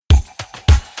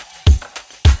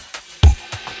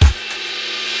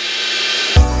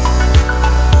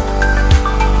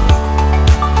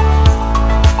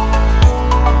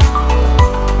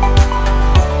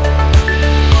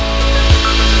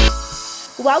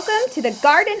Welcome to the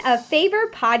Garden of Favor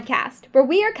podcast, where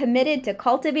we are committed to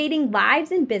cultivating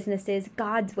lives and businesses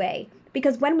God's way.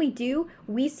 Because when we do,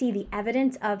 we see the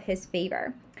evidence of His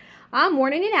favor. I'm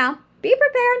warning you now, be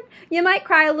prepared. You might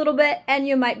cry a little bit, and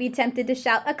you might be tempted to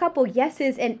shout a couple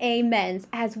yeses and amens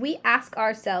as we ask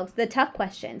ourselves the tough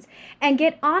questions and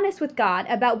get honest with God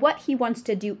about what He wants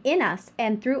to do in us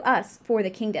and through us for the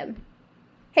kingdom.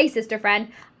 Hey, sister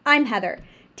friend, I'm Heather,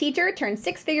 teacher turned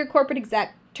six-figure corporate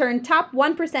exec, turned top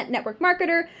 1% network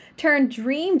marketer, turned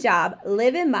dream job,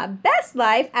 living my best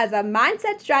life as a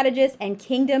mindset strategist and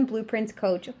kingdom blueprints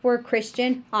coach for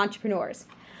Christian entrepreneurs.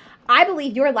 I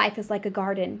believe your life is like a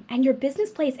garden, and your business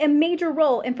plays a major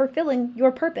role in fulfilling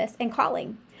your purpose and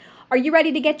calling. Are you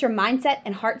ready to get your mindset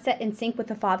and heart set in sync with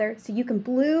the Father so you can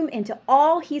bloom into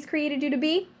all He's created you to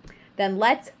be? Then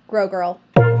let's grow, girl.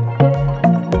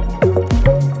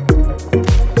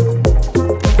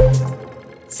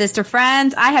 Sister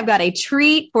friends, I have got a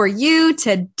treat for you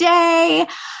today.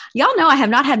 Y'all know I have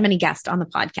not had many guests on the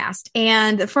podcast,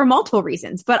 and for multiple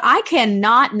reasons, but I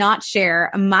cannot not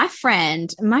share my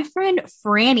friend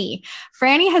Franny.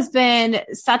 Franny has been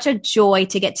such a joy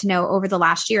to get to know over the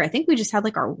last year. I think we just had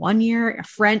like our 1 year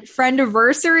friend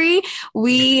anniversary.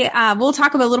 We'll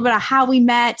talk about a little bit of how we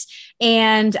met.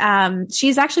 And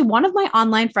she's actually one of my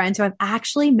online friends who I've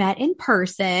actually met in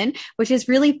person, which is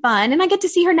really fun. And I get to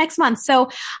see her next month. So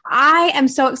I am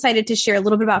so excited to share a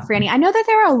little bit about Franny. I know that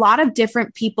there are a lot of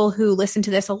different people who listen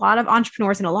to this, a lot of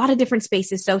entrepreneurs in a lot of different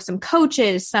spaces. So some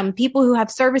coaches, some people who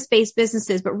have service-based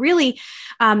businesses, but really,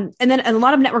 and then a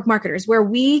lot of network marketers where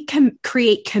we can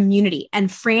create community. And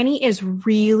Franny is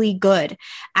really good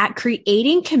at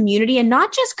creating community, and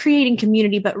not just creating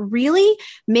community, but really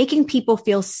making people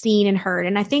feel seen and heard.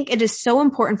 And I think it is so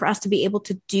important for us to be able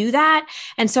to do that.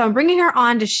 And so I'm bringing her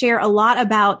on to share a lot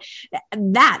about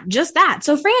that, just that.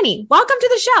 So Franny, welcome to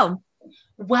the show.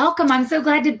 Welcome. I'm so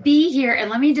glad to be here.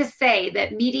 And let me just say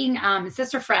that meeting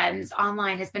sister friends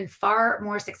online has been far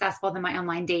more successful than my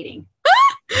online dating.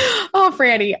 Oh,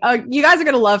 Franny. You guys are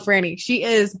going to love Franny. She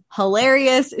is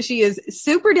hilarious. She is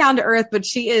super down to earth, but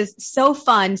she is so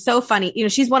fun, so funny. You know,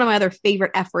 she's one of my other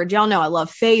favorite F words. Y'all know I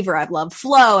love favor. I love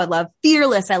flow. I love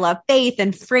fearless. I love faith.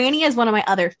 And Franny is one of my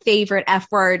other favorite F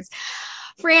words.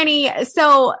 Franny, let's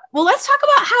talk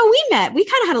about how we met. We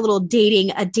kind of had a little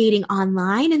dating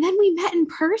online, and then we met in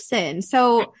person.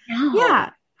 So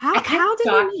yeah. How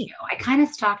did we meet? I kind of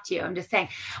stalked you. I'm just saying.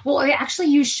 Well, actually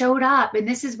you showed up, and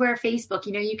this is where Facebook,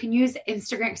 you can use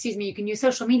you can use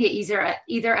social media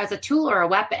either as a tool or a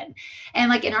weapon. And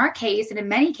like in our case, and in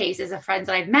many cases of friends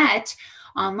that I've met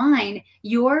online,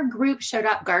 your group showed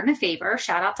up, Garden of Favor.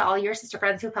 Shout out to all your sister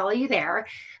friends who follow you there.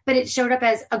 But it showed up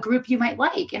as a group you might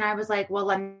like. And I was like, well,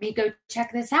 let me go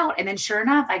check this out. And then sure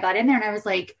enough, I got in there and I was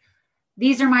like,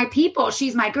 these are my people.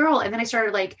 She's my girl. And then I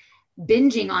started like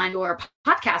binging on your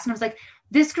podcast. And I was like,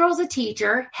 this girl's a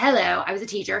teacher. Hello. I was a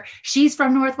teacher. She's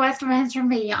from Northwest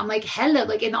Pennsylvania. I'm like, hello.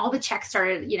 Like, and all the checks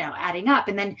started, adding up.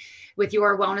 And then with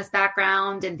your wellness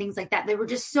background and things like that, there were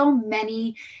just so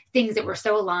many things that were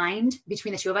so aligned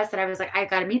between the two of us that I was like, I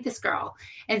got to meet this girl.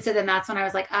 And so then that's when I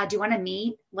was like, do you want to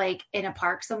meet like in a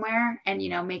park somewhere? And,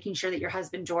 making sure that your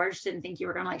husband, George, didn't think you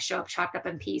were going to like show up chopped up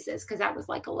in pieces. Cause that was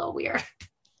like a little weird.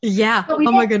 Yeah. Oh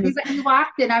my goodness. We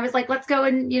walked and I was like, let's go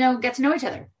and, get to know each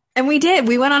other. And we did.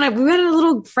 We went on a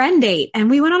little friend date, and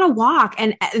we went on a walk.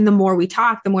 And the more we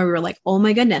talked, the more we were like, oh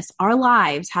my goodness, our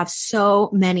lives have so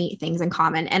many things in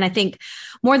common. And I think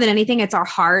more than anything, it's our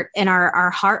heart and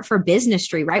our heart for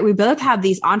businessry, right? We both have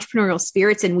these entrepreneurial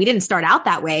spirits, and we didn't start out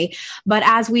that way. But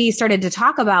as we started to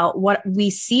talk about what we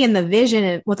see in the vision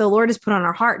and what the Lord has put on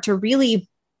our heart to really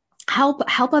help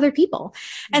other people.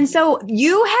 And so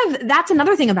that's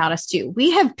another thing about us too.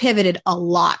 We have pivoted a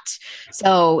lot.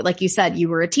 So like you said, you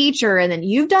were a teacher, and then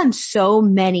you've done so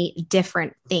many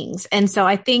different things. And so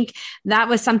I think that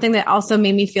was something that also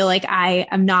made me feel like I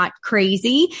am not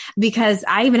crazy, because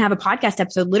I even have a podcast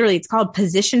episode, literally it's called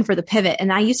Position for the Pivot.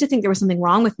 And I used to think there was something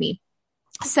wrong with me.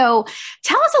 So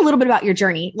tell us a little bit about your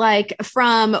journey, like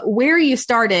from where you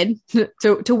started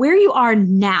to where you are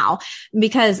now,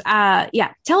 because, tell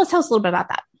us a little bit about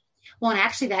that. Well, and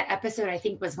actually that episode, I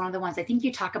think, was one of the ones, I think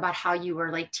you talk about how you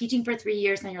were like teaching for 3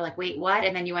 years and then you're like, wait, what?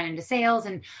 And then you went into sales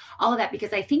and all of that,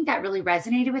 because I think that really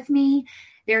resonated with me.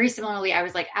 Very similarly, I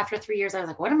was like, after 3 years, I was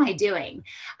like, what am I doing?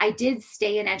 I did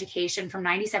stay in education from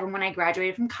 97 when I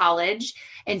graduated from college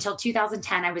until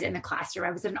 2010. I was in the classroom.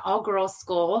 I was in an all-girls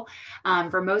school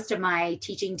for most of my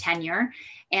teaching tenure.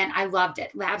 And I loved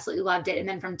it. Absolutely loved it. And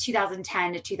then from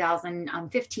 2010 to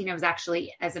 2015, I was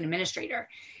actually as an administrator.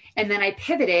 And then I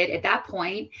pivoted at that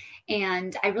point,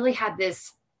 and I really had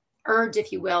this urge,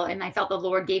 if you will. And I felt the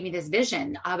Lord gave me this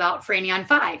vision about Franny on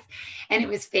 5. And it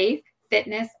was faith,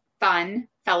 fitness, fun,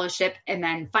 fellowship, and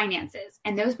then finances.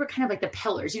 And those were kind of like the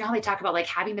pillars. You know how they talk about like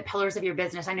having the pillars of your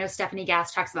business. I know Stephanie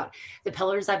Gass talks about the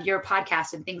pillars of your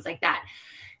podcast and things like that.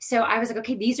 So I was like,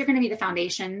 okay, these are going to be the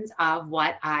foundations of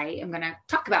what I am going to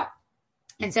talk about.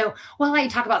 And so while I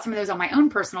talk about some of those on my own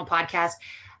personal podcast,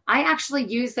 I actually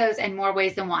use those in more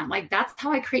ways than one. Like that's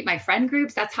how I create my friend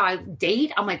groups. That's how I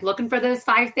date. I'm like looking for those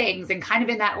 5 things and kind of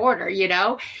in that order, you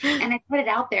know, and I put it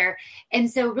out there. And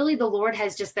so really the Lord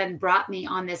has just then brought me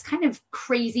on this kind of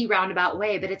crazy roundabout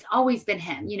way, but it's always been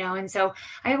him, you know? And so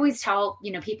I always tell,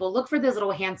 you know, people look for those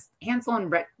little Hansel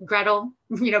and Gretel,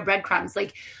 you know, breadcrumbs.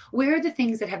 Like where are the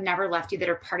things that have never left you that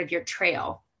are part of your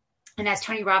trail? And as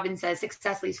Tony Robbins says,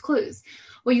 success leaves clues.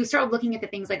 Well, you start looking at the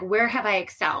things like, where have I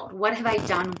excelled? What have I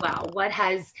done well? What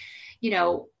has, you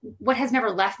know, what has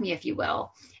never left me, if you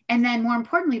will? And then more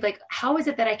importantly, like, how is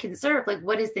it that I can serve? Like,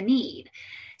 what is the need?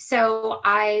 So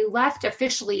I left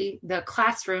officially the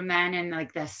classroom then in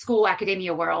like the school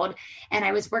academia world. And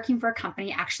I was working for a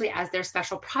company actually as their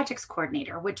special projects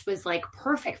coordinator, which was like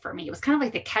perfect for me. It was kind of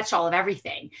like the catch-all of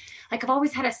everything. Like I've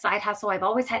always had a side hustle. I've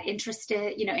always had interest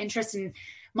in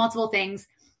multiple things.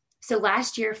 So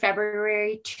last year,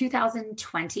 February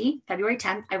 2020, February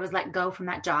 10th, I was let go from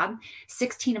that job.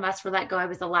 16 of us were let go. I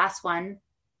was the last one.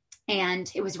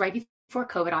 And it was right before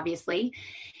COVID, obviously.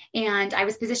 And I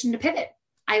was positioned to pivot.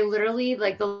 I literally,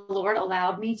 like the Lord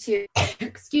allowed me to,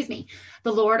 the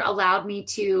Lord allowed me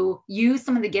to use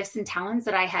some of the gifts and talents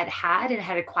that I had and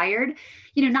had acquired,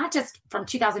 you know, not just from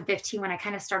 2015 when I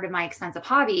kind of started my expensive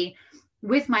hobby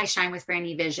with my Shine with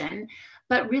Franny vision,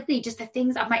 but really just the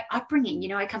things of my upbringing. You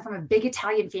know, I come from a big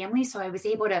Italian family, so I was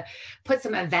able to put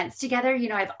some events together. You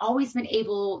know, I've always been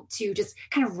able to just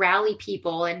kind of rally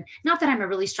people, and not that I'm a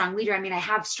really strong leader. I mean, I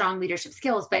have strong leadership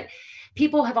skills, but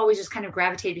people have always just kind of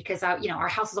gravitated because, you know, our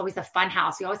house was always a fun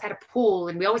house. We always had a pool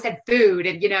and we always had food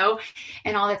and, you know,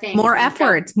 and all the things. More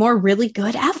efforts, more really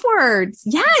good efforts.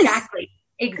 Yes.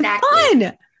 Exactly.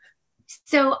 Fun.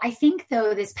 So I think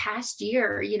though, this past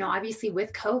year, you know, obviously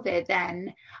with COVID,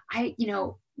 then I, you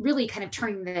know, really kind of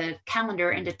turning the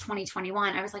calendar into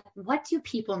 2021, I was like, what do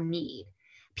people need?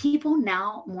 People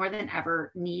now more than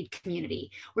ever need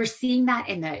community. We're seeing that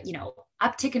in the, you know,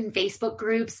 uptick in Facebook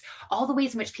groups, all the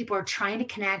ways in which people are trying to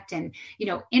connect and, you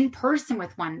know, in person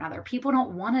with one another. People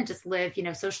don't want to just live, you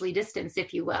know, socially distanced,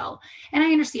 if you will. And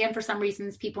I understand for some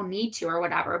reasons people need to or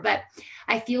whatever, but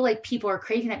I feel like people are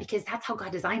craving that because that's how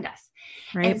God designed us.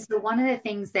 Right. And so one of the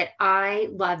things that I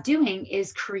love doing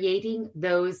is creating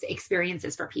those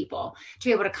experiences for people to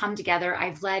be able to come together.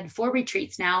 I've led 4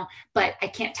 retreats now, but I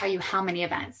can't tell you how many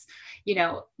events, you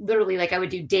know, literally like I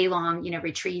would do day-long, you know,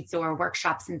 retreats or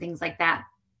workshops and things like that.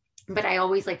 But I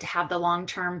always like to have the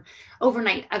long-term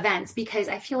overnight events because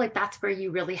I feel like that's where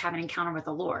you really have an encounter with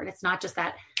the Lord. It's not just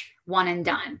that one and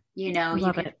done, you know,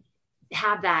 you can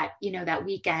have that, you know, that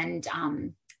weekend,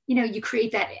 you know, you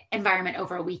create that environment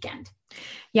over a weekend.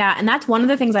 Yeah. And that's one of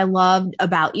the things I loved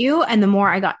about you. And the more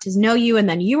I got to know you, and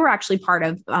then you were actually part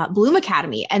of Bloom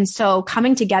Academy. And so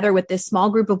coming together with this small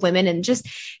group of women and just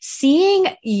seeing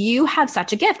you have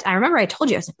such a gift. I remember I told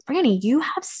you, I was like, Franny, you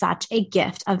have such a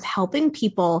gift of helping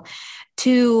people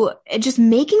to just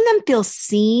making them feel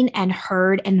seen and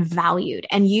heard and valued.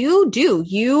 And you do,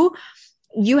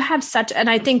 you have such, and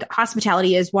I think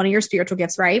hospitality is one of your spiritual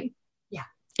gifts, right? Yeah.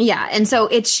 Yeah. And so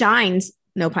it shines,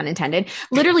 no pun intended,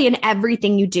 literally in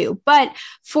everything you do. But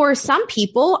for some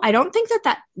people, I don't think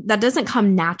that doesn't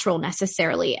come natural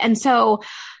necessarily. And so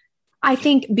I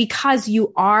think because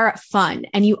you are fun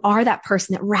and you are that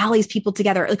person that rallies people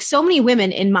together, like so many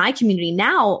women in my community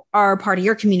now are part of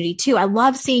your community too. I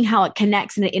love seeing how it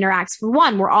connects and it interacts. For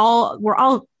one, we're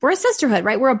a sisterhood,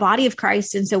 right? We're a body of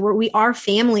Christ. And so we are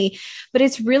family, but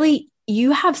it's really,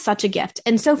 you have such a gift.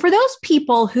 And so for those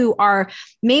people who are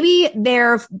maybe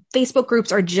their Facebook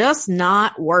groups are just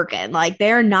not working, like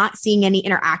they're not seeing any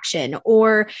interaction,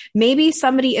 or maybe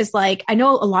somebody is like, I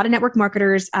know a lot of network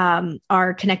marketers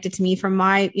are connected to me from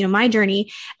my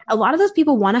journey. A lot of those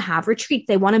people want to have retreats.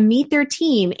 They want to meet their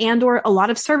team and, or a lot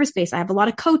of service-based. I have a lot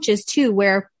of coaches too,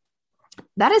 where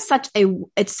that is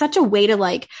it's such a way to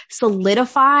like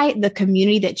solidify the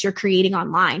community that you're creating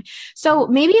online. So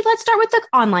maybe let's start with the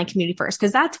online community first,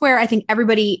 because that's where I think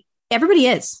everybody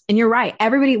is. And you're right.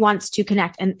 Everybody wants to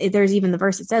connect. And there's even the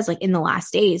verse that says, like, in the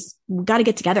last days, we got to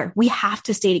get together. We have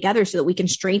to stay together so that we can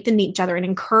strengthen each other and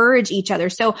encourage each other.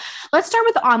 So let's start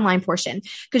with the online portion.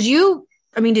 Because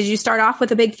did you start off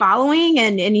with a big following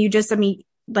and you just,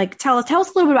 like, tell us a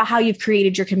little bit about how you've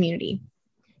created your community.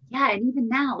 Yeah. And even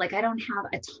now, like, I don't have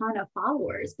a ton of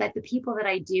followers, but the people that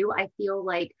I do, I feel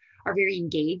like are very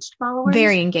engaged followers.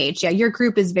 Very engaged. Yeah. Your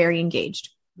group is very engaged.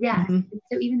 Yeah.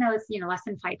 So even though it's, less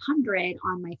than 500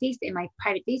 on my in my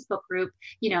private Facebook group,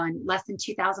 and less than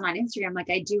 2,000 on Instagram, like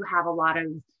I do have a lot of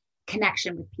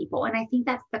connection with people. And I think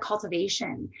that's the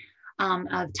cultivation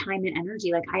of time and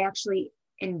energy. Like I actually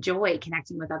enjoy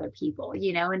connecting with other people,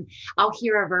 and I'll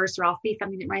hear a verse or I'll see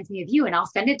something that reminds me of you and I'll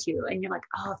send it to you. And you're like,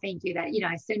 oh, thank you. That,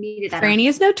 I so needed that. Franny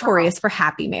is notorious for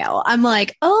happy mail. I'm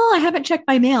like, oh, I haven't checked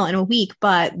my mail in a week,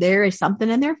 but there is something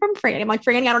in there from Franny. I'm like,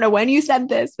 Franny, I don't know when you sent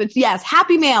this, but yes,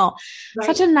 happy mail. Right.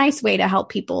 Such a nice way to help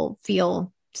people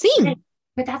feel seen. Right.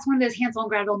 But that's one of those Hansel and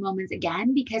Gretel moments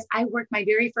again, because I worked my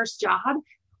very first job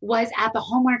was at the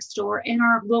Hallmark store in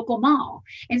our local mall.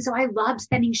 And so I loved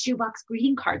sending shoebox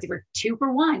greeting cards. They were 2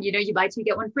 for 1, you buy 2,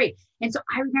 get 1 free. And so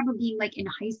I remember being like in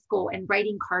high school and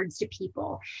writing cards to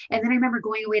people. And then I remember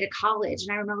going away to college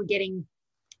and I remember getting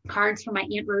cards from my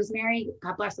Aunt Rosemary.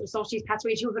 God bless her soul. She's passed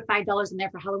away. She would put $5 in there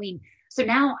for Halloween. So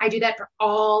now I do that for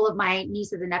all of my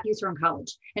nieces and nephews who are in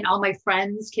college and all my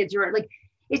friends, kids who are like,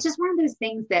 it's just one of those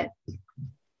things that,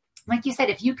 like you said,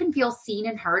 if you can feel seen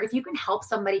and heard, if you can help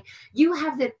somebody, you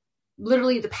have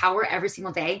literally the power every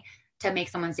single day to make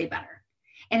someone's day better.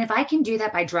 And if I can do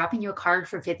that by dropping you a card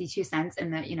for 52 cents in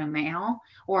the, mail,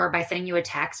 or by sending you a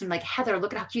text and like, Heather,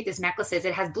 look at how cute this necklace is.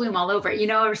 It has bloom all over,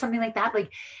 or something like that.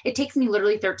 Like it takes me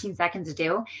literally 13 seconds to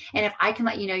do. And if I can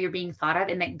let you know you're being thought of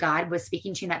and that God was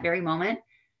speaking to you in that very moment,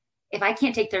 if I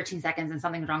can't take 13 seconds, then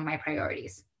something's wrong with my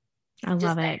priorities. I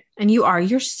love it. And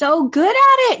you're so good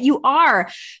at it. You are.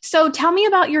 So tell me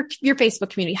about your Facebook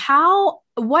community.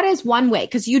 What is one way?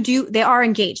 Cause they are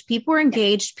engaged. People are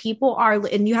engaged. People are,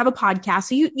 and you have a podcast.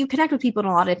 So you connect with people in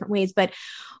a lot of different ways, but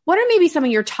what are maybe some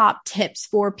of your top tips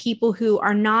for people who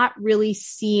are not really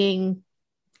seeing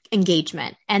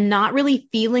engagement and not really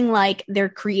feeling like they're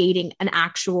creating an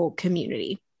actual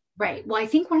community? Right. Well, I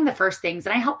think one of the first things,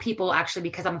 and I help people actually,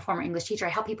 because I'm a former English teacher, I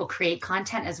help people create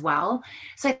content as well.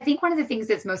 So I think one of the things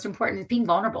that's most important is being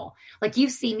vulnerable. Like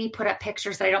you've seen me put up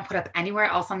pictures that I don't put up anywhere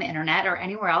else on the internet or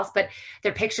anywhere else, but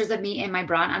they're pictures of me in my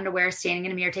bra and underwear, standing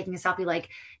in a mirror, taking a selfie. Like,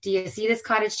 do you see this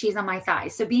cottage cheese on my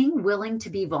thighs? So being willing to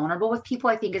be vulnerable with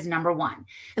people, I think is number one.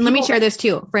 And let me share this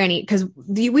too, Franny, because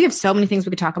we have so many things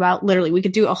we could talk about. Literally, we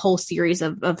could do a whole series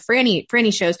of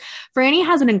Franny shows. Franny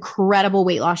has an incredible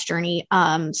weight loss journey,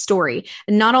 story,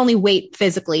 and not only weight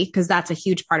physically, because that's a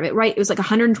huge part of it, right? It was like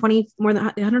more than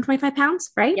 125 pounds,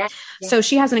 right? Yeah. So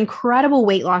she has an incredible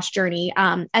weight loss journey,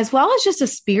 as well as just a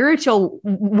spiritual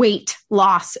weight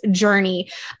loss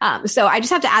journey. So I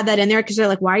just have to add that in there because they're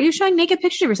like, why are you showing naked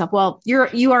pictures of yourself? Well, you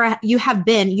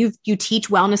teach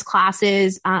wellness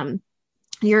classes.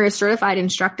 You're a certified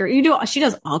instructor. She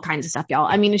does all kinds of stuff, y'all.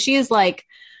 I mean, she is like,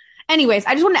 anyways,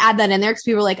 I just want to add that in there because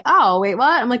people are like, oh, wait,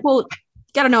 what? I'm like, well,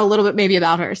 got to know a little bit maybe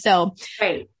about her. So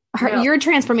right. Your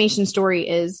transformation story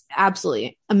is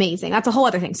absolutely amazing. That's a whole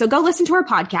other thing. So go listen to her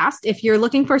podcast. If you're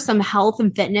looking for some health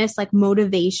and fitness, like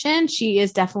motivation, she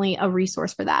is definitely a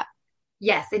resource for that.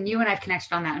 Yes. And you and I've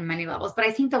connected on that on many levels, but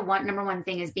I think the number one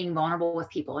thing is being vulnerable with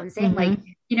people and saying like,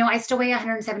 I still weigh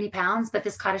 170 pounds, but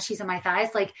this cottage cheese on my thighs,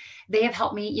 like they have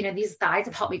helped me, these thighs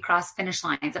have helped me cross finish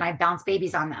lines and I bounce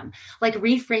babies on them, like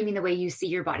reframing the way you see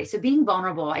your body. So being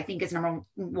vulnerable, I think is number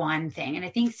one thing. And I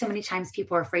think so many times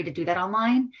people are afraid to do that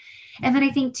online. And then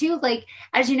I think too, like,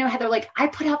 as you know, Heather, like I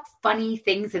put up funny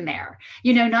things in there,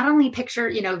 not only picture,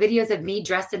 videos of me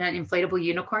dressed in an inflatable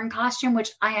unicorn costume,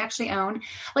 which I actually own,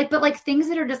 but like things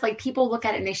that are just like, people look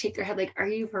at it and they shake their head, like, are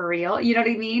you for real? You know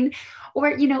what I mean?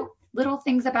 Or, little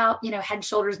things about, head,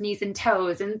 shoulders, knees, and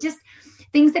toes, and just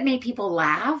things that make people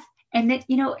laugh. And that,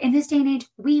 in this day and age,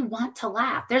 we want to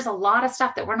laugh. There's a lot of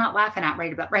stuff that we're not laughing at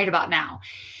right about now.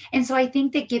 And so I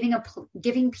think that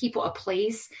giving people a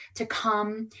place to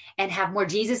come and have more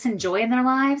Jesus and joy in their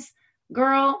lives,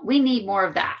 girl, we need more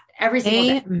of that. Every single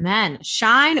day. Amen.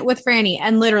 Shine with Franny.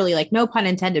 And literally, like, no pun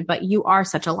intended, but you are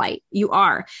such a light. You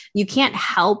can't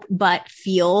help but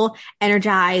feel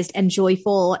energized and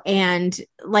joyful. And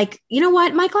like, you know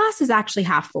what? My glass is actually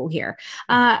half full here.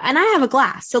 And I have a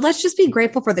glass. So let's just be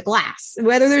grateful for the glass,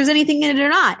 whether there's anything in it or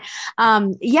not.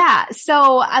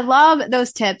 So I love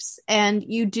those tips. And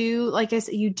you do, like I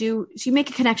said, you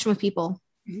make a connection with people.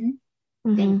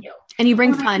 Mm-hmm. Thank you. And you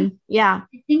bring fun. Yeah.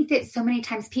 I think that so many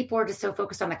times people are just so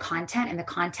focused on the content and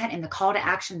the call to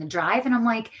action, the drive. And I'm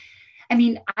like,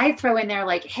 I throw in there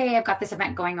like, hey, I've got this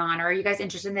event going on, or are you guys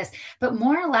interested in this? But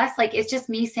more or less, like, it's just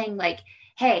me saying like,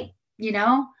 hey,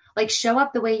 like show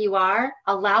up the way you are,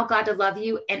 allow God to love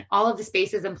you in all of the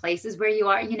spaces and places where you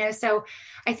are, so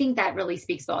I think that really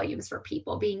speaks volumes for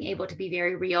people, being able to be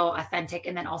very real, authentic,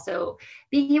 and then also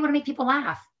being able to make people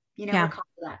laugh, we're called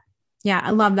to that. Yeah,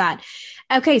 I love that.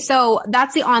 Okay, so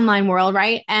that's the online world,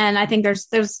 right? And I think there's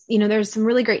some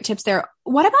really great tips there.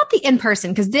 What about the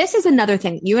in-person? Because this is another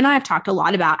thing you and I have talked a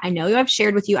lot about. I know I've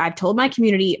shared with you. I've told my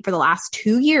community for the last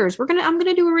 2 years, I'm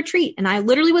gonna do a retreat. And I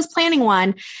literally was planning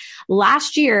one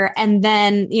last year. And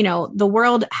then, the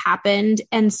world happened.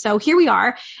 And so here we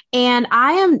are. And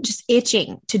I am just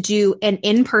itching to do an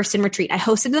in-person retreat. I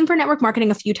hosted them for network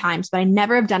marketing a few times, but I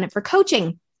never have done it for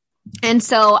coaching. And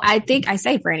so I think I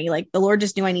say, Franny, like the Lord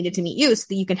just knew I needed to meet you so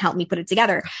that you can help me put it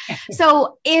together.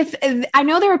 So if I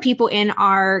know there are people in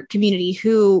our community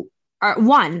who are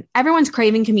everyone's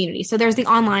craving community. So there's the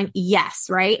online. Yes.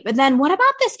 Right. But then what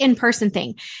about this in-person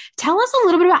thing? Tell us a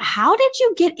little bit about how did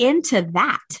you get into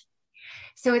that?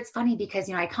 So it's funny because,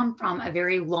 I come from a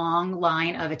very long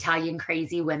line of Italian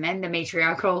crazy women, the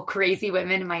matriarchal crazy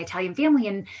women in my Italian family.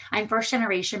 And I'm first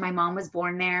generation. My mom was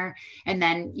born there. And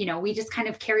then, we just kind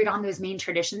of carried on those main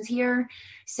traditions here.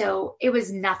 So it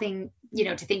was nothing,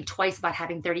 to think twice about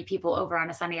having 30 people over on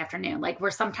a Sunday afternoon. Like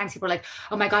where sometimes people are like,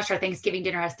 oh my gosh, our Thanksgiving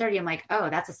dinner has 30. I'm like, oh,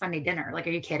 that's a Sunday dinner. Like,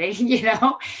 are you kidding?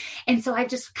 And so I've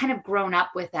just kind of grown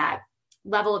up with that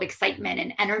level of excitement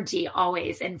and energy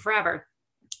always and forever.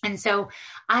 And so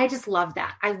I just love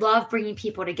that. I love bringing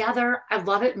people together. I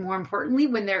love it more importantly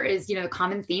when there is, a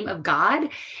common theme of God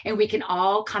and we can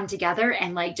all come together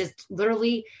and like just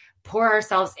literally pour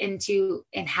ourselves into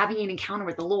and having an encounter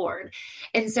with the Lord.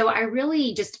 And so I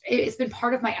really it's been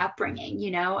part of my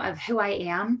upbringing, of who I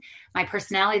am, my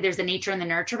personality. There's a nature and the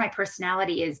nurture. My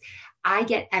personality is I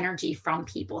get energy from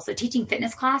people. So teaching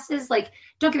fitness classes, like,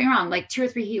 don't get me wrong, like 2 or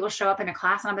 3 people show up in a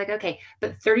class and I'm like, okay,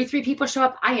 but 33 people show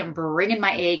up. I am bringing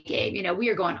my A game. We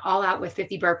are going all out with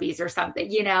 50 burpees or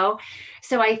something,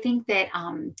 So I think that,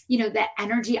 that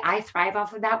energy, I thrive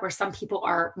off of that, where some people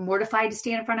are mortified to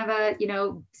stand in front of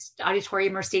a,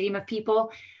 auditorium or stadium of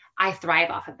people. I thrive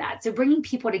off of that. So bringing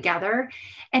people together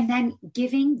and then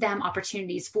giving them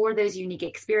opportunities for those unique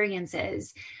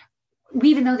experiences,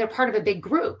 even though they're part of a big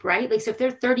group, right? Like, so if there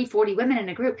are 30, 40 women in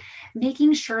a group,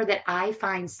 making sure that I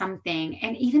find something.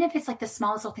 And even if it's like the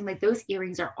smallest little thing, like those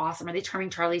earrings are awesome. Are they Charming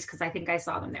Charlie's? Because I think I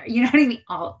saw them there. You know what I mean?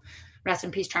 All rest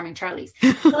in peace, Charming Charlie's.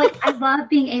 So like, I love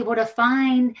being able to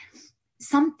find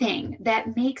something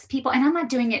that makes people, and I'm not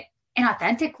doing it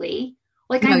inauthentically.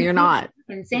 Like, no, you're not.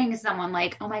 And saying to someone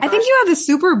like, oh my gosh. I think you have a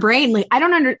super brain. Like, I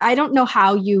don't know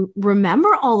how you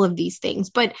remember all of these things,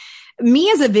 but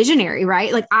me as a visionary,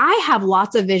 right? Like I have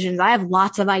lots of visions. I have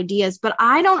lots of ideas, but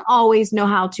I don't always know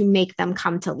how to make them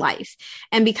come to life.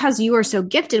 And because you are so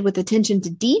gifted with attention to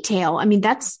detail, I mean,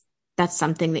 that's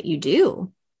something that you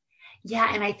do.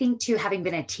 Yeah. And I think too, having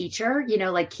been a teacher,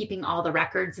 like keeping all the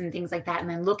records and things like that, and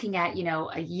then looking at,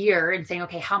 a year and saying,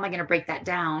 okay, how am I going to break that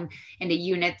down into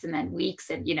units and then weeks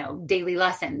and, daily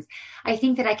lessons? I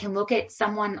think that I can look at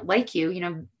someone like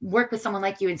you, work with someone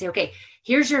like you and say, okay,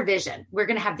 here's your vision. We're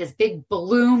going to have this big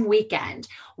bloom weekend.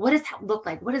 What does that look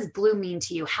like? What does bloom mean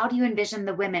to you? How do you envision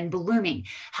the women blooming?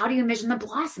 How do you envision the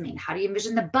blossoming? How do you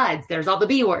envision the buds? There's all the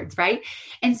B words, right?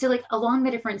 And so like along the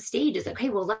different stages, okay,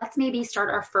 well, let's maybe start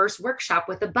our first workshop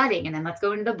with the budding and then let's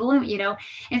go into the bloom,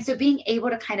 And so being able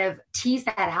to kind of tease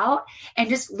that out and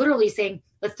just literally saying,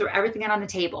 let's throw everything out on the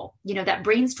table. That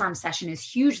brainstorm session is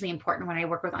hugely important when I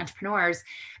work with entrepreneurs,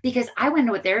 because I want to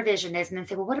know what their vision is and then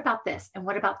say, well, what about this? And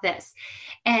what about this?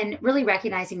 And really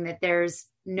recognizing that there's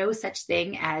no such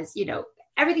thing as,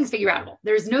 everything's figure outable.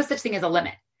 There's no such thing as a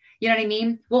limit. You know what I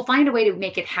mean? We'll find a way to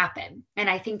make it happen. And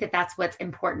I think that that's what's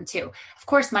important too. Of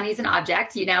course, money is an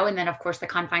object, and then of course the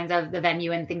confines of the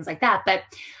venue and things like that, but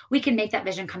we can make that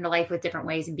vision come to life with different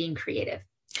ways and being creative.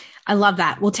 I love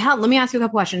that. Well, let me ask you a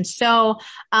couple questions. So,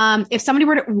 if somebody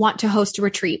were to want to host a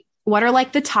retreat, what are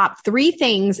like the top 3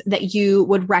 things that you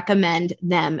would recommend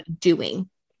them doing?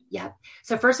 Yeah.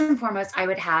 So first and foremost, I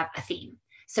would have a theme.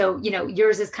 So,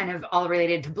 yours is kind of all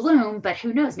related to bloom, but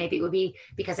who knows, maybe it would be,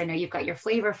 because I know you've got your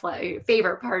favor flow,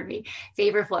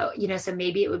 so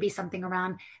maybe it would be something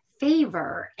around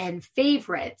favor and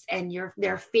favorites, and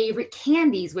their favorite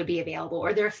candies would be available,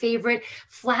 or their favorite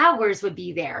flowers would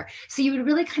be there. So you would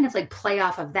really kind of like play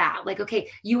off of that. Like,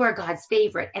 okay, you are God's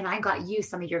favorite and I got you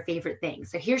some of your favorite things.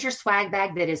 So here's your swag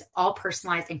bag that is all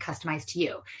personalized and customized to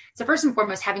you. So first and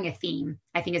foremost, having a theme,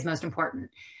 I think, is most important.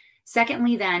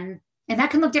 Secondly, then, and that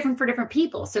can look different for different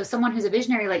people. So someone who's a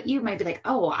visionary like you might be like,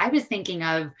 oh, I was thinking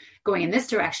of going in this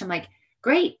direction. Like,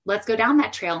 great, let's go down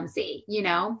that trail and see,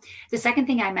 The second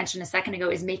thing I mentioned a second ago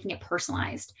is making it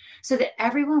personalized so that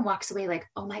everyone walks away like,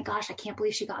 oh my gosh, I can't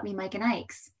believe she got me Mike and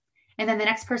Ike's. And then the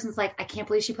next person's like, I can't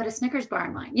believe she put a Snickers bar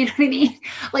in mine. You know what I mean?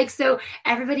 Like, so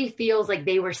everybody feels like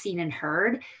they were seen and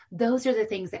heard. Those are the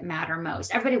things that matter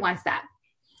most. Everybody wants that.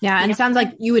 Yeah. And it sounds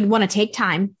like you would want to take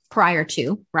time prior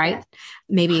to, right? Yes.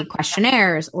 Maybe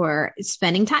questionnaires or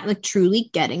spending time, like truly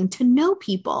getting to know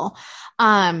people.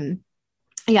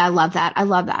 Yeah, I love that. I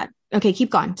love that. Okay, keep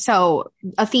going. So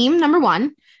a theme, number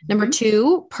one. Number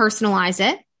two, personalize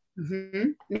it.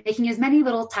 Making as many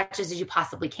little touches as you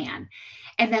possibly can.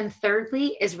 And then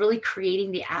thirdly is really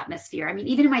creating the atmosphere. I mean,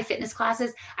 even in my fitness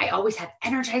classes, I always have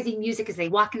energizing music as they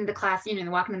walk into the class, you know,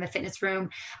 and walking in the fitness room.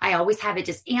 I always have it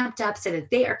just amped up so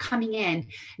that they are coming in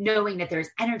knowing that there's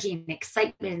energy and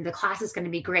excitement and the class is going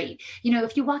to be great. You know,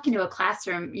 if you walk into a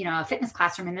classroom, you know, a fitness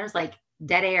classroom, and there's like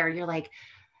dead air, you're like,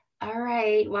 all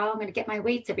right, well, I'm going to get my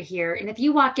weights over here. And if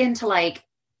you walk into like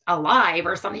Alive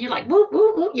or something, you're like, woo,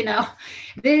 woo, woo, you know,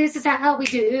 this is how we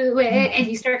do it. And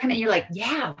you start coming, you're like,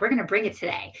 yeah, we're going to bring it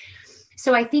today.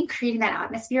 So I think creating that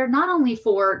atmosphere, not only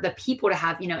for the people to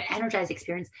have, you know, an energized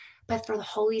experience, but for the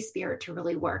Holy Spirit to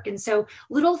really work. And so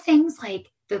little things like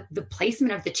the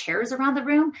placement of the chairs around the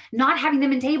room, not having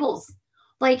them in tables.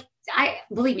 Like,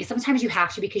 believe me, sometimes you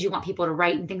have to because you want people to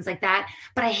write and things like that.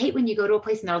 But I hate when you go to a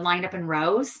place and they're lined up in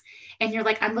rows and you're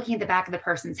like, I'm looking at the back of the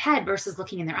person's head versus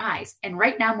looking in their eyes. And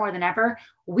right now, more than ever,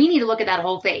 we need to look at that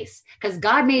whole face because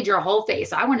God made your whole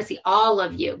face. So I want to see all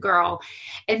of you, girl.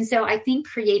 And so I think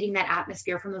creating that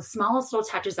atmosphere from the smallest little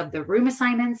touches of the room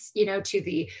assignments, you know, to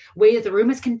the way that the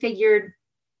room is configured,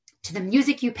 to the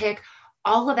music you pick,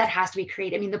 all of that has to be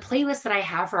created. I mean, the playlist that I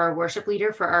have for our worship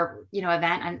leader for our, you know,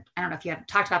 event, and I don't know if you haven't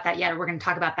talked about that yet, or we're going to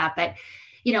talk about that, but,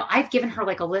 you know, I've given her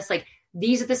like a list, like,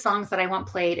 these are the songs that I want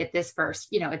played at this first,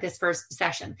 you know, at this first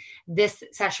session,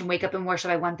 wake up and worship.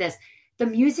 I want this. The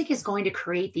music is going to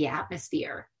create the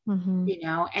atmosphere, you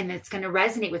know, and it's going to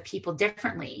resonate with people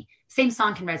differently. Same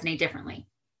song can resonate differently.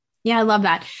 Yeah, I love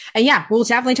that. And yeah, we'll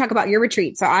definitely talk about your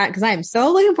retreat. So because I am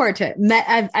so looking forward to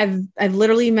it. I've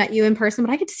literally met you in person,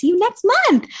 but I get to see you next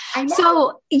month. I know.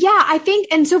 So yeah, I think,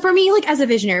 and so for me, like as a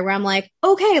visionary where I'm like,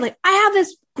 okay, like I have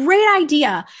this great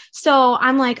idea. So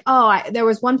I'm like, there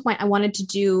was one point I wanted to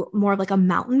do more of like a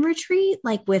mountain retreat,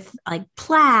 like with like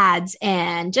plaids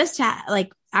and just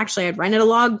actually I'd rented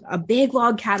a big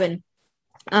log cabin,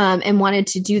 and wanted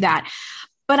to do that.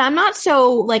 But I'm not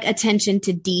so like attention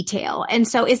to detail. And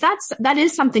so that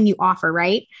is something you offer,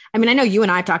 right? I mean, I know you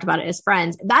and I have talked about it as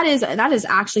friends. That is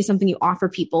actually something you offer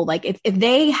people. Like if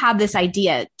they have this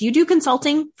idea, do you do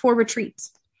consulting for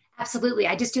retreats? Absolutely.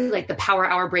 I just do like the power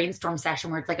hour brainstorm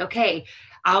session where it's like, okay,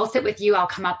 I'll sit with you. I'll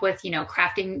come up with, you know,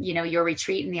 crafting, you know, your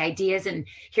retreat and the ideas. And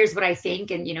here's what I think.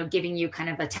 And, you know, giving you kind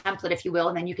of a template, if you will,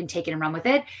 and then you can take it and run with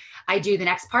it. I do the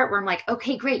next part where I'm like,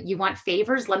 okay, great. You want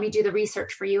favors? Let me do the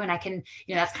research for you. And I can,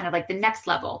 you know, that's kind of like the next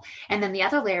level. And then the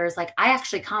other layer is like, I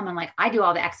actually come and like, I do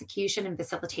all the execution and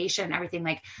facilitation and everything.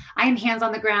 Like I am hands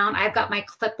on the ground. I've got my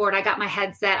clipboard. I got my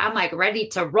headset. I'm like ready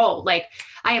to roll. Like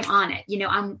I am on it. You know,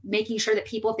 I'm making sure that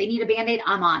people, if they need a Band-Aid,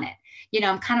 I'm on it. You know,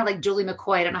 I'm kind of like Julie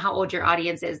McCoy. I don't know how old your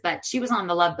audience is, but she was on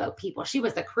the Love Boat, people. She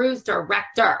was the cruise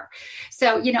director.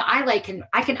 So, you know, I can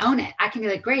own it. I can be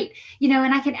like, great, you know,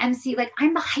 and I can MC, like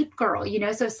I'm the hype girl, you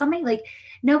know? So if somebody like,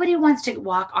 nobody wants to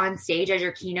walk on stage as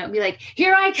your keynote and be like,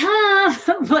 here I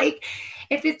come. Like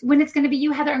when it's going to be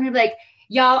you, Heather, I'm going to be like,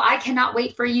 y'all, I cannot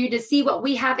wait for you to see what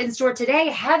we have in store today.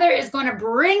 Heather is going to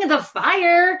bring the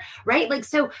fire, right? Like,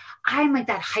 so I'm like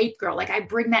that hype girl. Like I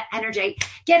bring that energy.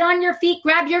 Get on your feet,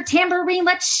 grab your tambourine.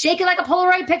 Let's shake it like a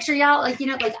Polaroid picture, y'all. Like, you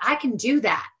know, like I can do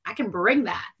that. I can bring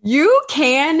that. You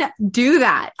can do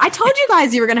that. I told you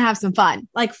guys you were going to have some fun.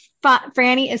 Like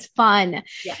Franny is fun.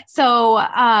 Yeah. So,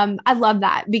 I love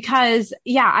that because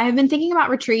I have been thinking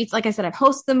about retreats. Like I said, I've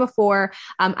hosted them before.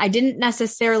 I didn't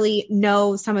necessarily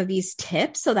know some of these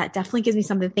tips. So that definitely gives me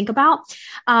something to think about.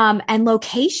 And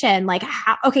location, like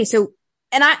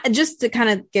and I just to kind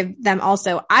of give them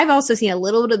also, I've also seen a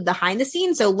little bit of behind the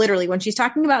scenes. So literally when she's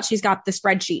talking about, she's got the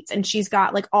spreadsheets and she's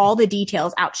got like all the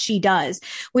details out. She does,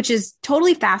 which is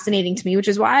totally fascinating to me, which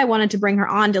is why I wanted to bring her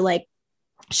on to like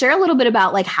share a little bit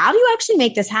about like, how do you actually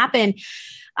make this happen?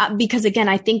 Because again,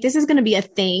 I think this is going to be a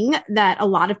thing that a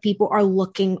lot of people are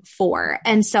looking for.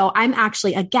 And so I'm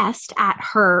actually a guest at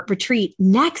her retreat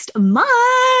next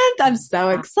month. I'm so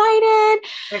excited.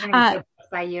 They're going to be so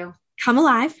blessed by you. Come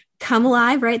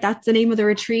alive, right? That's the name of the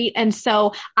retreat. And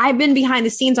so I've been behind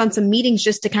the scenes on some meetings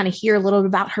just to kind of hear a little bit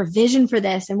about her vision for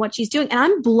this and what she's doing. And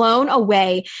I'm blown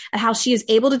away at how she is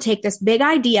able to take this big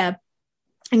idea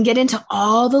and get into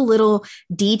all the little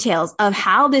details of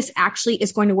how this actually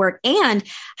is going to work and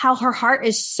how her heart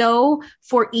is so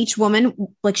for each woman.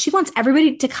 Like she wants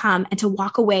everybody to come and to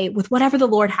walk away with whatever the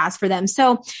Lord has for them.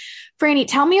 So Franny,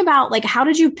 tell me about like, how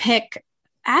did you pick,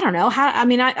 I don't know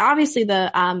obviously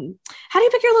how do you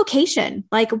pick your location?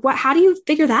 Like how do you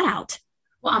figure that out?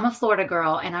 Well, I'm a Florida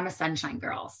girl and I'm a sunshine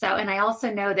girl. So, and I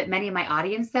also know that many of my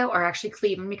audience though are actually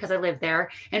Cleveland because I live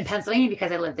there, and Pennsylvania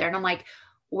because I live there. And I'm like,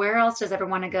 where else does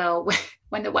everyone want to go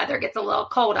when the weather gets a little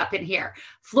cold up in here?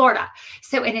 Florida.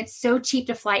 So, and it's so cheap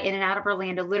to fly in and out of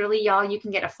Orlando. Literally, y'all, you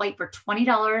can get a flight for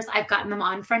 $20. I've gotten them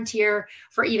on Frontier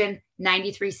for even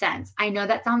 93 cents. I know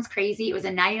that sounds crazy. It was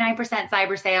a 99%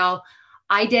 cyber sale.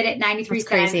 I did it 93 cents.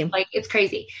 Crazy. Like, it's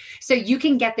crazy. So you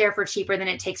can get there for cheaper than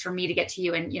it takes for me to get to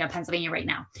you in, Pennsylvania right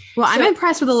now. Well, I'm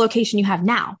impressed with the location you have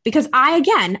now, because I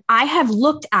have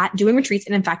looked at doing retreats.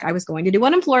 And in fact, I was going to do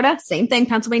one in Florida, same thing,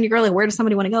 Pennsylvania girl. Where does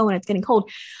somebody want to go when it's getting cold?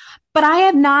 But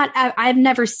I've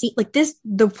never seen like this.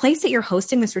 The place that you're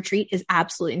hosting this retreat is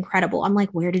absolutely incredible. I'm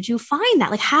like, where did you find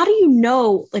that? Like, how do you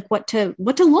know like what to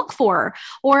look for?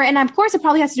 And of course it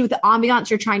probably has to do with the ambiance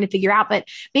you're trying to figure out, but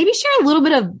maybe share a little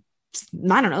bit of,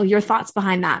 I don't know, your thoughts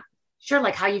behind that. Sure.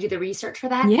 Like how you do the research for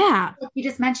that. Yeah. Like you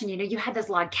just mentioned, you had this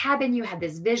log cabin, you had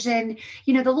this vision,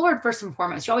 the Lord, first and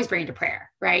foremost, you always bring it to prayer,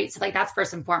 right? So like, that's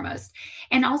first and foremost.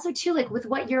 And also too, like with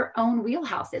what your own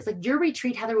wheelhouse is, like your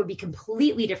retreat, Heather, would be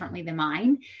completely differently than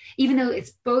mine, even though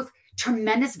it's both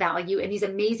tremendous value and these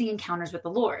amazing encounters with the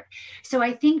Lord. So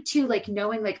I think too, like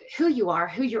knowing like who you are,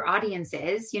 who your audience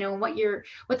is, and what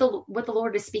the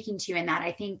Lord is speaking to you in that.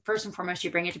 I think first and foremost,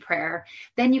 you bring it to prayer.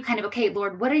 Then you kind of, okay,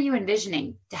 Lord, what are you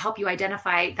envisioning to help you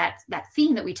identify that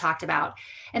theme that we talked about?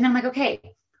 And then I'm like, okay,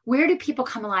 where do people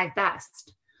come alive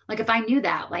best? Like if I knew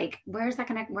that, like, where are they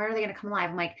going to come alive?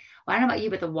 I'm like, well, I don't know about you,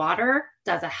 but the water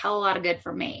does a hell of a lot of good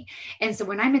for me. And so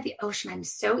when I'm at the ocean,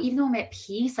 even though I'm at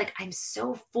peace, like I'm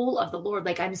so full of the Lord.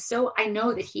 Like I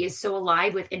know that he is so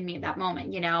alive within me at that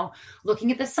moment,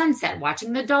 looking at the sunset,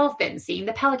 watching the dolphins, seeing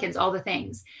the pelicans, all the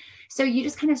things. So you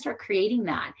just kind of start creating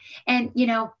that. And,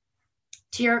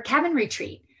 to your cabin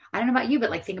retreat, I don't know about you, but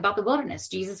like think about the wilderness.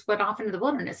 Jesus went off into the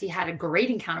wilderness. He had a great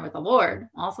encounter with the Lord.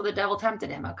 Also, the devil tempted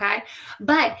him. Okay.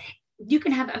 But you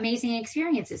can have amazing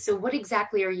experiences. So what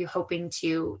exactly are you hoping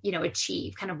to,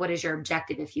 achieve? Kind of what is your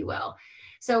objective, if you will?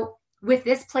 So with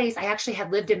this place, I actually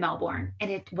had lived in Melbourne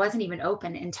and it wasn't even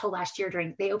open until last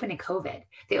year they opened in COVID.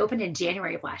 They opened in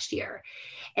January of last year.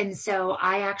 And so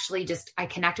I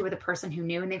connected with a person who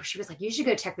knew, and she was like, you should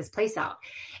go check this place out.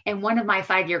 And one of my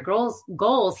 5-year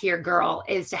goals here, girl,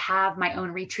 is to have my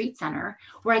own retreat center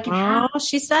where I can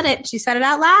she said it. She said it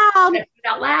out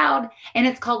loud. And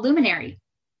it's called Luminary.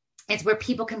 It's where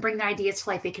people can bring their ideas to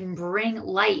life. They can bring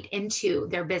light into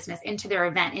their business, into their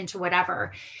event, into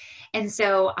whatever. And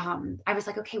so I was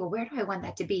like, okay, well, where do I want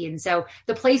that to be? And so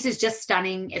the place is just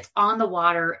stunning. It's on the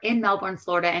water in Melbourne,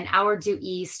 Florida, an hour due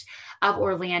east of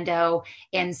Orlando.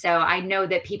 And so I know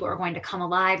that people are going to come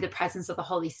alive. The presence of the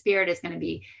Holy Spirit is going to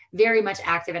be very much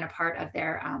active and a part of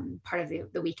their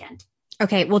the weekend.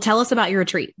 Okay. Well, tell us about your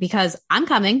retreat, because I'm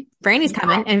coming, Franny's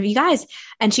coming, and you guys,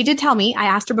 and she did tell me, I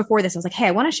asked her before this, I was like, hey,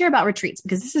 I want to share about retreats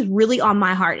because this is really on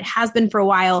my heart. It has been for a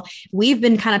while. We've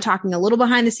been kind of talking a little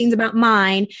behind the scenes about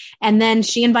mine, and then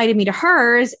she invited me to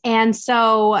hers. And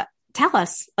so tell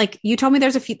us, like you told me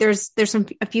there's a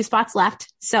few spots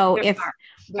left. So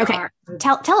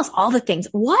tell us all the things.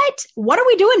 What are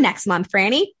we doing next month,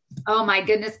 Franny? Oh my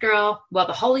goodness, girl. Well,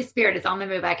 the Holy Spirit is on the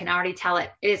move. I can already tell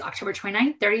it. It is October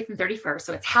 29th, 30th, and 31st.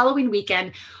 So it's Halloween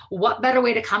weekend. What better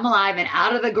way to come alive and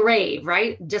out of the grave,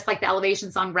 right? Just like the Elevation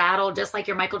song Rattle, just like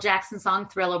your Michael Jackson song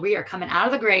Thriller, we are coming out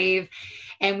of the grave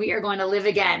and we are going to live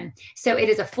again. So it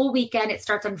is a full weekend. It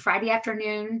starts on Friday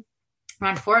afternoon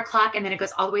around 4:00, and then it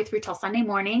goes all the way through till Sunday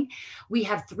morning. We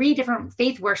have 3 different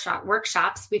faith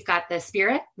workshops. We've got the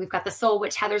spirit, we've got the soul,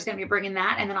 which Heather's going to be bringing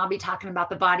that. And then I'll be talking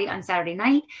about the body on Saturday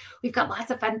night. We've got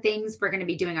lots of fun things. We're going to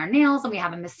be doing our nails, and we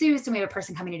have a masseuse, and we have a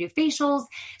person coming to do facials.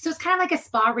 So it's kind of like a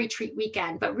spa retreat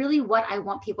weekend. But really what I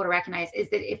want people to recognize is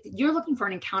that if you're looking for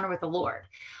an encounter with the Lord,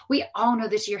 we all know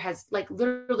this year has like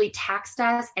literally taxed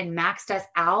us and maxed us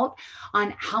out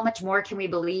on how much more can we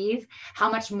believe, how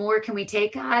much more can we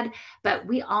take, God. But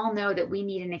we all know that we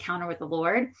need an encounter with the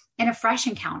Lord, and a fresh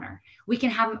encounter. We can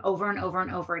have them over and over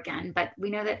and over again, but we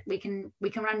know that we can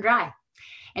run dry.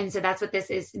 And so that's what this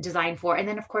is designed for. And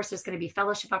then of course, there's going to be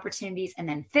fellowship opportunities and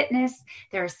then fitness.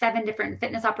 There are 7 different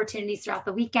fitness opportunities throughout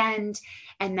the weekend.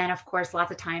 And then of course,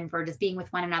 lots of time for just being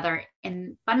with one another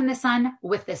and fun in the sun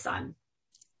with the sun.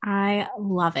 I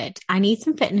love it. I need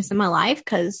some fitness in my life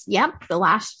because, the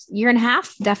last year and a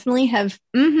half definitely have,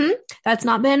 that's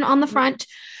not been on the front.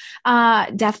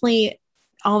 Definitely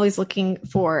always looking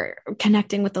for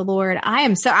connecting with the Lord.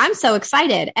 I'm so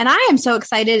excited, and I am so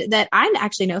excited that I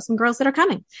actually know some girls that are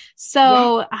coming.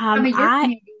 So, your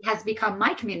community has become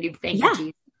my community. Thank you,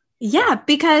 Jesus. Yeah,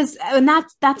 because, and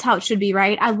that's how it should be,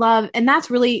 right? I love, and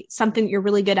that's really something you're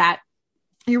really good at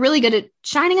you're really good at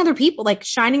shining other people, like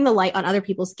shining the light on other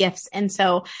people's gifts. And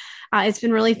so it's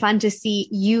been really fun to see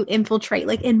you infiltrate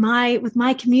like with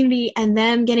my community and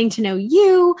them getting to know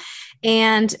you.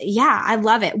 And yeah, I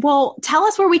love it. Well, tell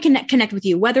us where we can connect with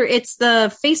you, whether it's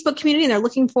the Facebook community and they're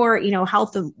looking for,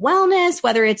 health and wellness,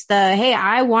 whether it's hey,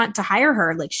 I want to hire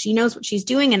her. Like she knows what she's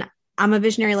doing. And I'm a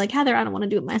visionary like Heather. I don't want to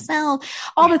do it myself.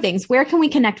 All the things. Where can we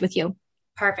connect with you?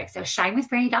 Perfect. So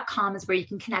shinewithfranny.com is where you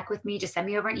can connect with me. Just send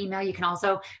me over an email. You can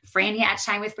also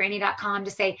franny@shinewithfranny.com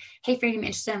to say, hey, Franny, I'm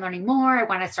interested in learning more. I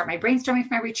want to start my brainstorming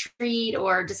for my retreat,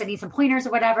 or just I need some pointers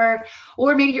or whatever.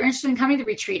 Or maybe you're interested in coming to the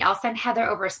retreat. I'll send Heather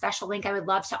over a special link. I would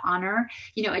love to honor,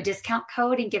 a discount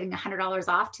code and giving $100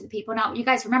 off to the people. Now, you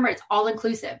guys remember, it's all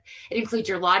inclusive. It includes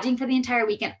your lodging for the entire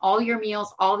weekend, all your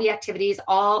meals, all the activities,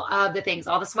 all of the things,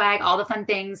 all the swag, all the fun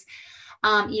things.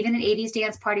 Even an 80s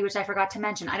dance party, which I forgot to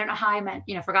mention. I don't know how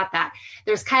I forgot that.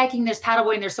 There's kayaking, there's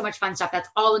paddleboarding, there's so much fun stuff. That's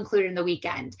all included in the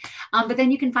weekend. But then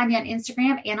you can find me on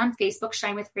Instagram and on Facebook,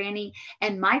 Shine with Franny.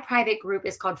 And my private group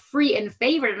is called Free and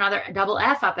Favored, another double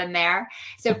F up in there.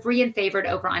 So Free and Favored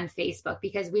over on Facebook,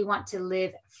 because we want to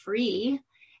live free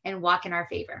and walk in our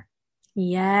favor.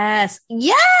 Yes.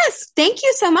 Thank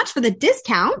you so much for the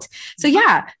discount. So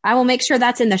yeah, I will make sure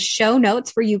that's in the show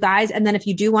notes for you guys. And then if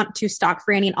you do want to stalk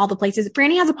Franny in all the places,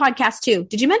 Franny has a podcast too.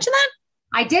 Did you mention that?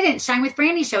 I didn't. Shine with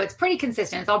Franny show. It's pretty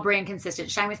consistent. It's all brand consistent.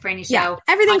 Shine with Franny show. Yeah,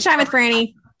 everything Shine with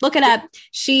Franny. Look it up.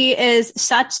 She is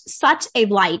such a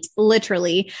light,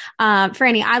 literally.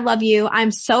 Franny, I love you.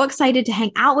 I'm so excited to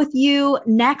hang out with you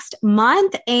next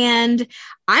month. And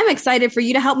I'm excited for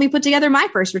you to help me put together my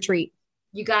first retreat.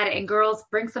 You got it. And girls,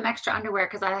 bring some extra underwear,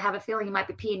 because I have a feeling you might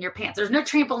be peeing your pants. There's no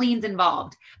trampolines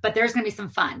involved, but there's going to be some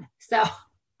fun. So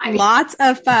lots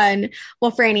of fun.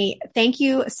 Well, Franny, thank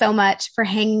you so much for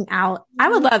hanging out. I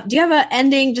would love, do you have an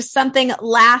ending, just something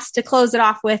last to close it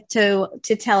off with to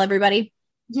tell everybody?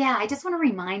 Yeah. I just want to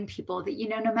remind people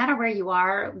that, no matter where you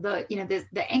are,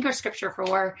 the anchor scripture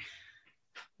for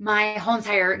my whole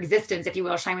entire existence, if you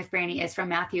will, Shine with Franny, is from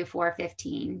Matthew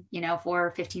 4:15,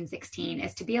 4:15, 16,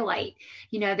 is to be a light,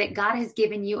 that God has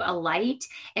given you a light.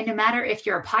 And no matter if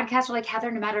you're a podcaster like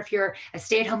Heather, no matter if you're a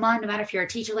stay-at-home mom, no matter if you're a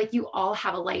teacher, like, you all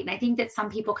have a light. And I think that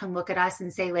some people can look at us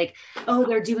and say like, oh,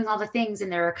 they're doing all the things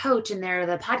and they're a coach and they're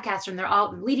the podcaster and they're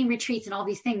all leading retreats and all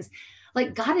these things.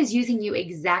 Like, God is using you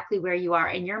exactly where you are,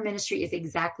 and your ministry is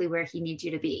exactly where he needs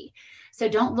you to be. So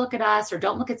don't look at us, or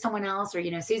don't look at someone else,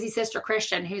 or, Susie's sister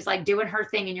Christian, who's like doing her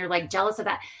thing and you're like jealous of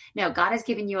that. No, God has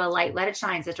given you a light. Let it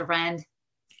shine, sister friend.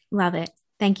 Love it.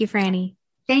 Thank you, Franny.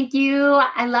 Thank you.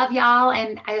 I love y'all.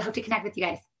 And I hope to connect with you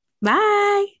guys.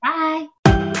 Bye. Bye.